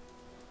do.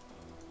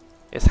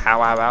 It's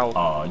how I roll.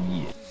 Oh,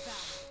 yeah.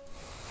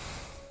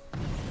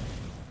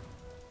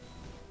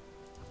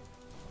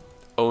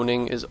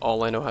 Owning is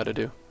all I know how to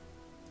do.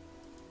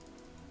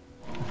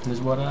 This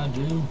is what I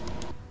do.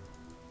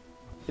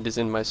 It is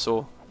in my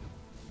soul.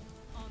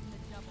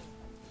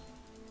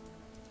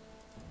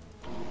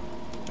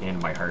 In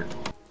my heart.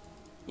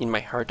 In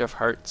my heart of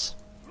hearts.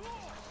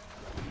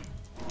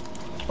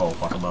 Oh,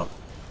 fuck him up.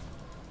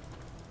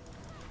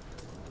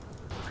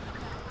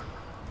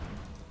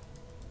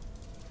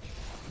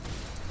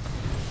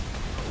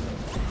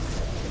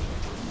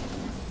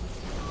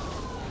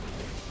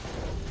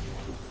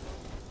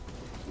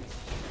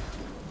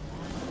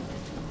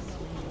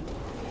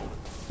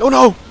 Oh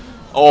no!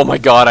 Oh my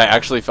god, I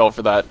actually fell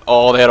for that.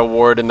 Oh, they had a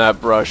ward in that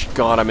brush.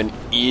 God, I'm an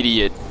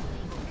idiot.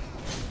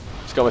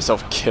 Just got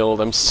myself killed.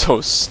 I'm so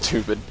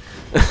stupid.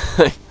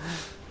 I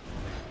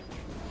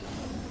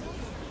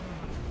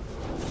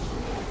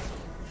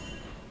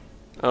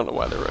don't know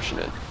why they're rushing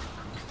in.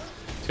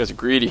 These guys are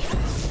greedy.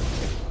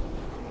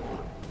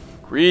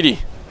 Greedy.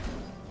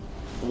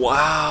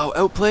 Wow,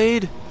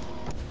 outplayed?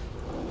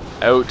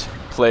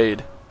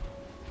 Outplayed.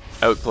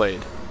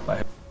 Outplayed.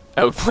 Bye.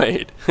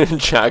 Outplayed.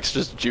 Jax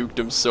just juked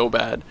him so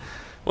bad.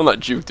 Well, not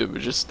juked him,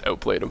 but just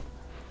outplayed him.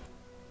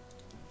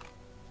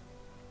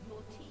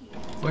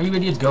 Where are you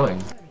idiots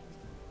going?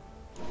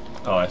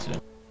 Oh, I see.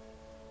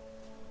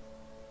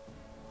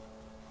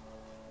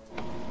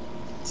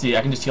 See,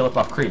 I can just heal up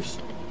off creeps.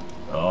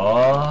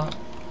 Oh.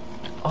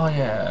 Oh,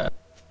 yeah.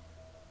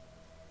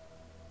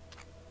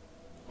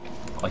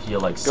 I'll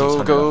heal like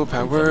 600 Go, off creep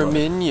power reload.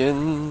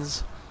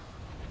 minions.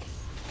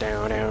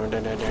 Down, down,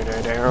 down, down,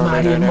 down, down,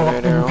 Mighty down, down,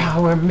 Morphin down.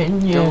 Power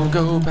Minion.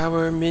 Go,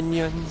 power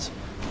minions.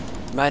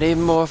 Mighty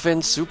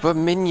Morphin Super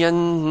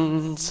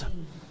Minions.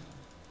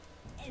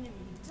 Enemy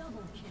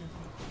double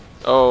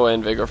kill. Oh,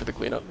 and Veigar for the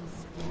cleanup.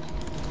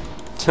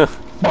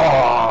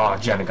 Oh,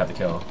 Janet got the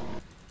kill.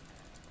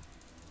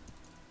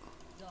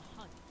 The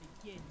hunt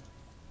begins.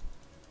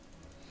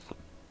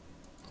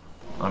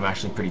 I'm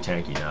actually pretty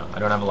tanky now. I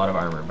don't have a lot of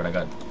armor, but I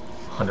got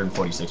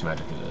 146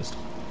 magic resist.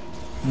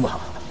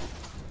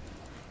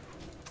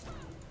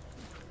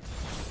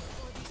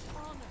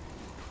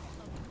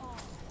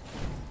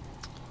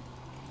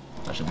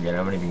 I should forget.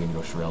 I'm not even gonna go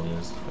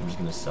Shirelia's. I'm just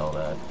gonna sell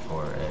that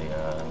for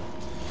a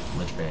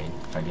Lich Bane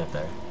if I get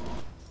there.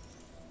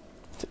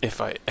 If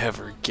I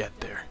ever get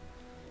there.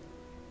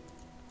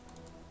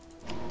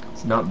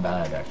 It's not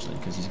bad actually,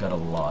 because he's got a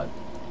lot.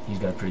 He's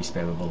got a pretty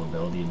spammable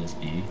ability in his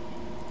E.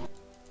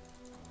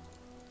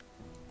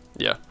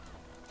 Yeah.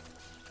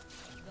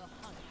 The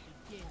hunt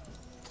begins.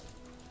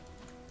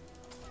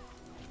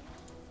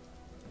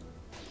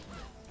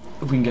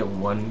 If we can get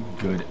one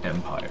good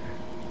Empire,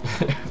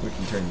 we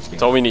can turn this game.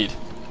 That's all we need.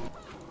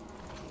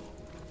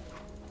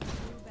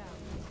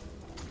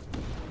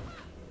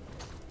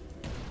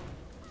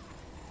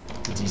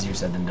 It's easier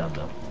said than done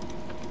though.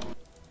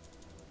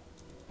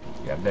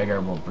 Yeah,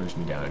 Veigar won't boost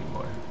me down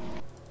anymore.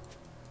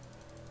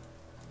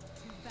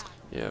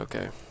 Yeah,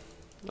 okay.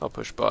 I'll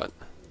push bot.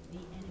 The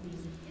enemy's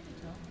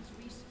inhibitor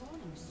is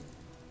respawning soon.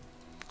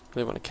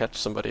 Really want to catch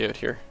somebody out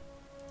here.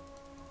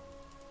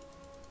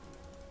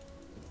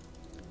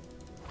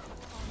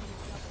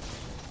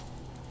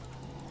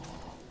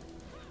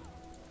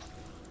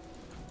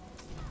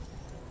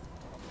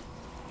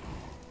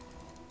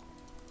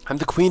 I'm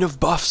the queen of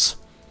buffs.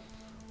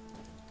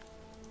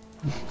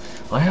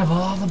 I have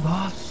all the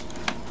buffs.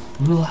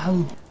 Will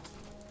help.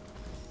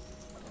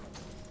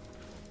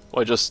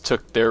 Well, I just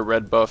took their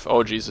red buff.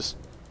 Oh, Jesus.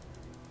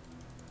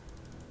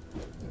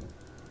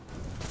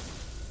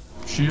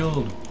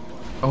 Shield.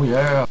 Oh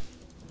yeah.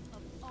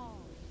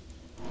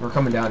 We're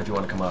coming down if you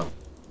want to come up.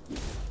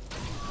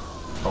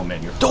 Oh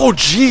man, you're. Oh,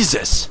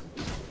 Jesus!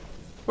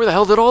 Where the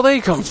hell did all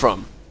they come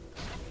from?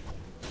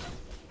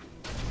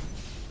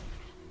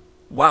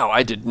 Wow,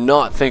 I did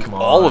not think Come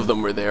all on. of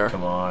them were there.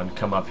 Come on,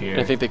 come up here.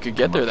 I think they could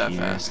get Come there up that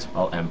here. fast.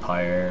 Oh,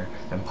 Empire.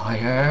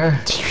 Empire!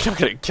 You're not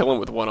gonna kill him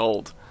with one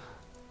ult.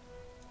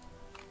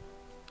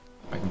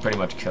 I can pretty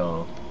much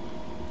kill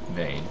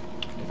Vayne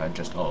if I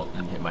just ult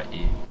and hit my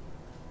E.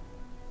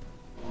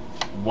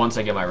 Once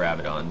I get my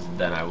Rabadons,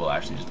 then I will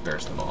actually just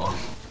burst them all.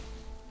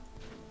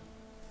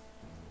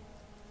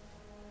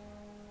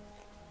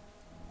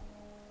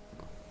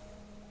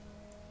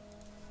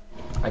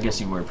 I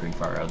guess you were pretty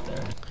far out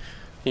there.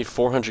 Need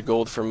 400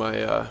 gold for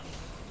my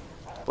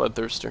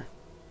Bloodthirster.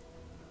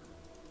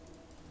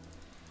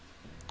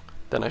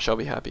 Then I shall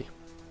be happy.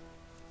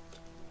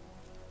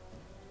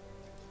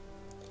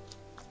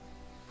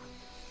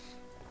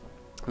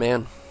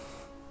 Man.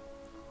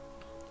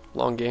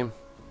 Long game.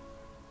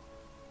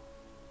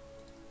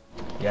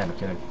 Yeah, no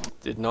kidding.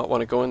 Did not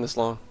want to go in this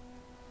long.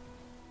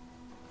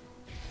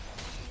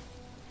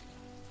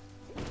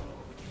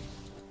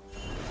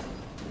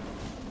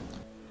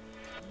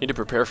 Need to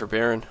prepare for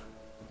Baron.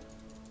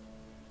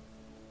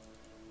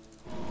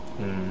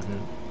 Mm-hmm.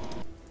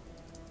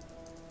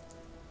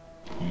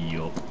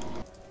 Yup.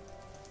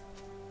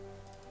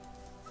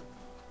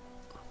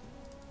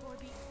 For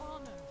the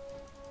honor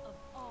of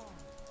all.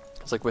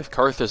 It's like with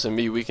Karthus and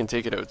me, we can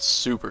take it out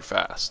super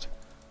fast.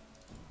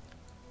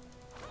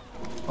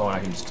 Oh, and I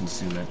can just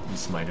consume it and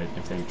smite it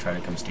if they try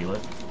to come steal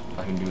it.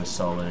 I can do a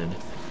solid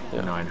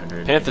Yeah.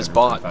 900. Panthers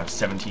bot.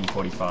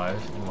 1745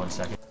 in 1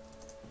 second.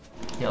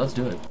 Yeah, let's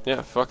do it.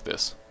 Yeah, fuck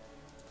this.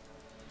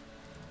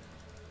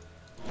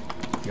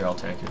 Here, I'll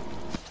tank it.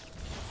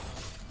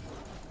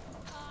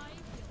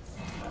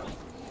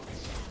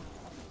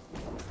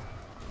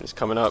 He's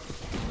coming up.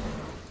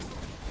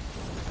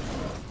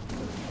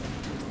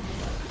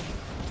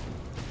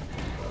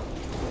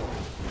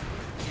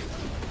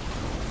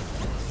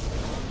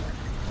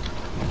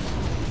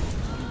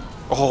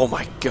 Oh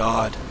my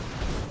god.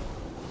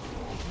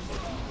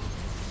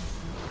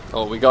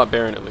 Oh, we got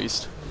Baron at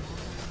least.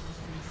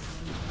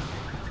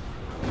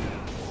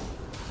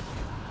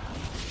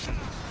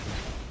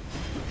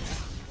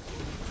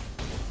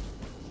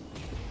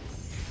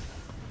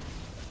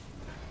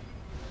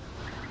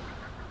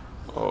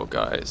 Oh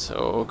guys,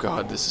 oh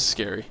god, this is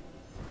scary.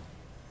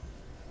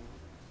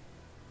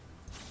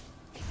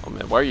 Oh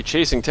man, why are you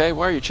chasing, Tay?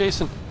 Why are you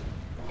chasing?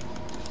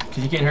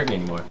 Because you can't hurt me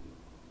anymore.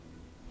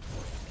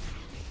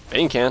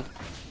 Vayne can.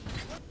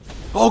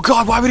 Oh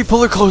god, why would he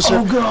pull her closer?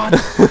 Oh god!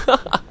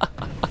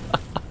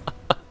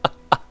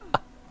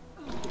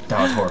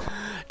 That was horrible.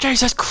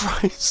 Jesus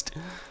Christ!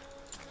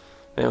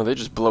 Man, they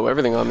just blow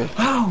everything on me.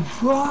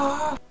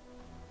 Oh,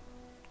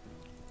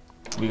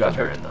 we got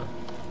Baron though.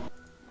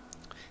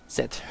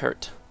 That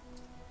hurt.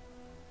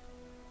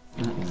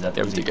 Is that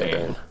Yeah, we easy did get Vayne?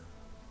 Baron.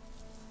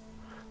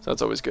 So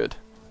that's always good.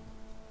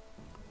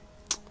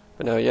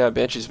 But no, yeah,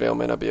 Banshee's Veil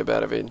might not be a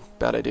bad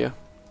idea.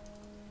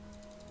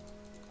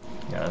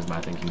 Yeah, that was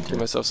my thinking Give too.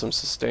 myself some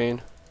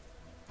sustain.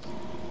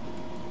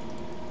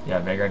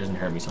 Yeah, Veigar doesn't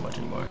hurt me so much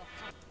anymore.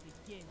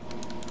 Begin.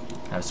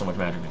 I have so much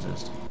magic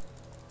resist.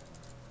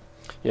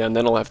 Yeah, and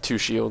then I'll have 2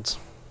 shields.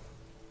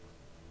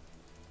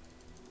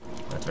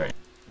 That's right.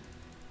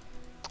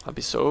 I'll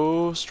be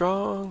so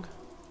strong.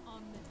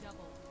 On the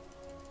double.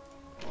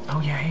 Oh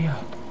yeah.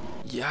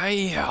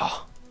 Yeah.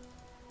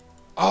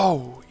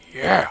 Oh,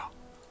 yeah.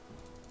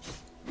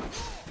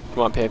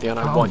 Come on, Pantheon,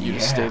 I Oh, want you to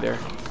yeah. stay there.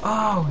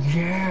 Oh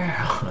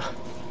yeah.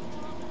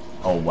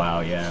 Oh wow,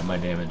 yeah, my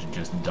damage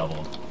just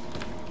doubled.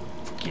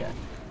 Yeah.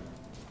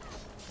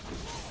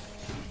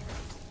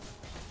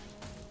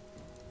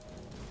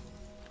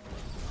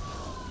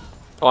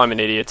 Oh, I'm an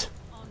idiot.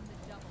 On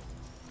the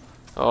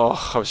double.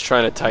 Oh, I was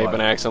trying to type What?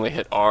 and I accidentally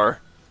hit R.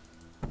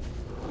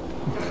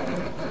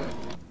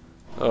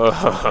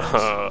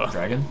 Oh.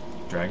 Dragon?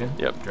 Dragon?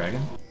 Yep.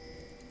 Dragon?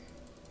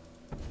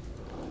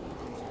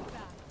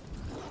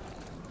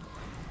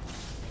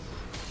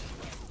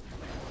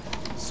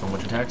 So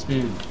much attack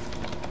speed.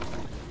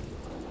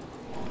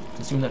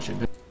 Consume that shit,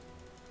 bitch.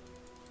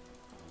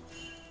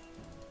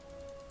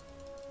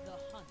 The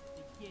hunt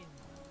begins.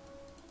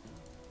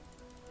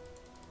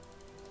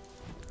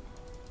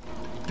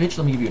 Bitch,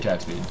 let me give you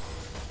attack speed.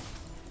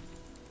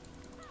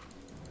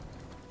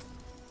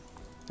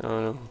 Oh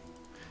no.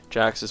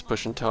 Jax is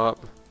pushing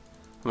top.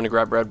 I'm gonna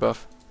grab red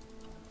buff.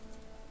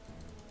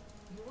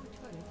 Your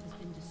turret has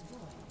been destroyed.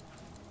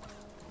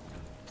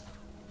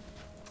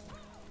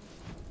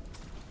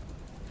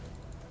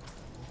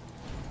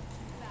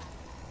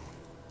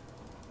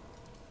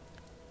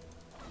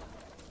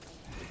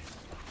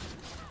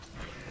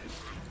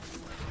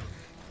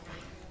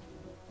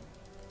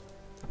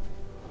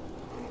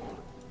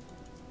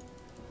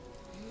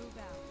 Move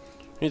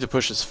out. Need to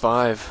push his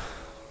 5.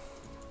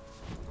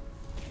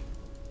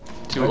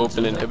 2 Right,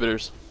 open do that.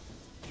 inhibitors.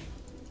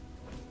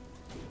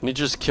 Need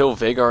to just kill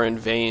Veigar and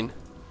Vayne.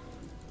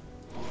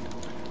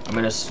 I'm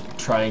gonna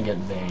try and get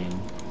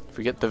Vayne. If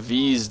we get the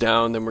V's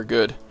down, then we're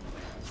good.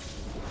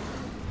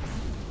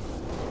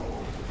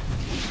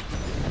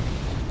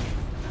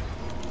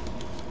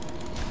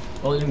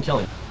 Well, he didn't kill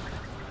him.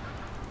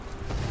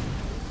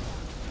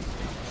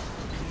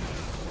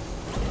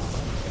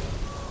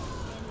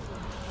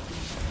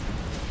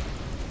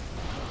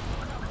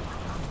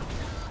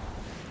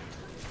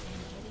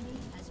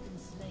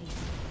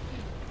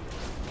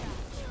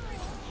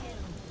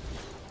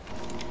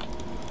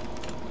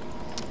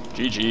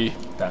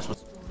 GG. That's what.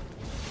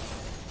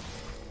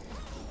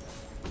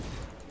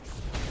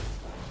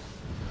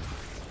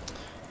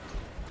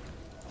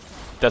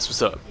 That's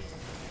what's up.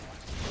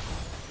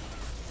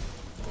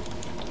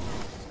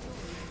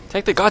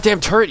 Take the goddamn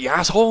turret, you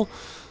asshole!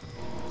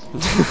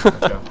 Let's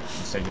go.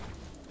 Let's take it.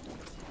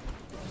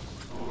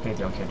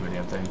 Pantheon can't do a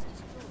damn thing.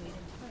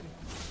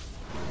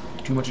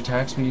 Too much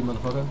attack speed,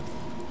 motherfucker.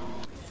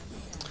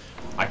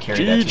 I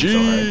carried that team so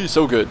hard. GG!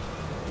 So good.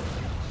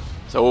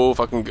 So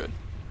fucking good.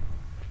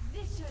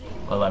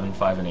 11,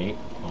 5, and 8.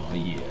 Oh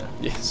yeah.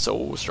 Yeah,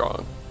 so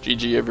strong.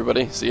 GG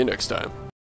everybody. See you next time.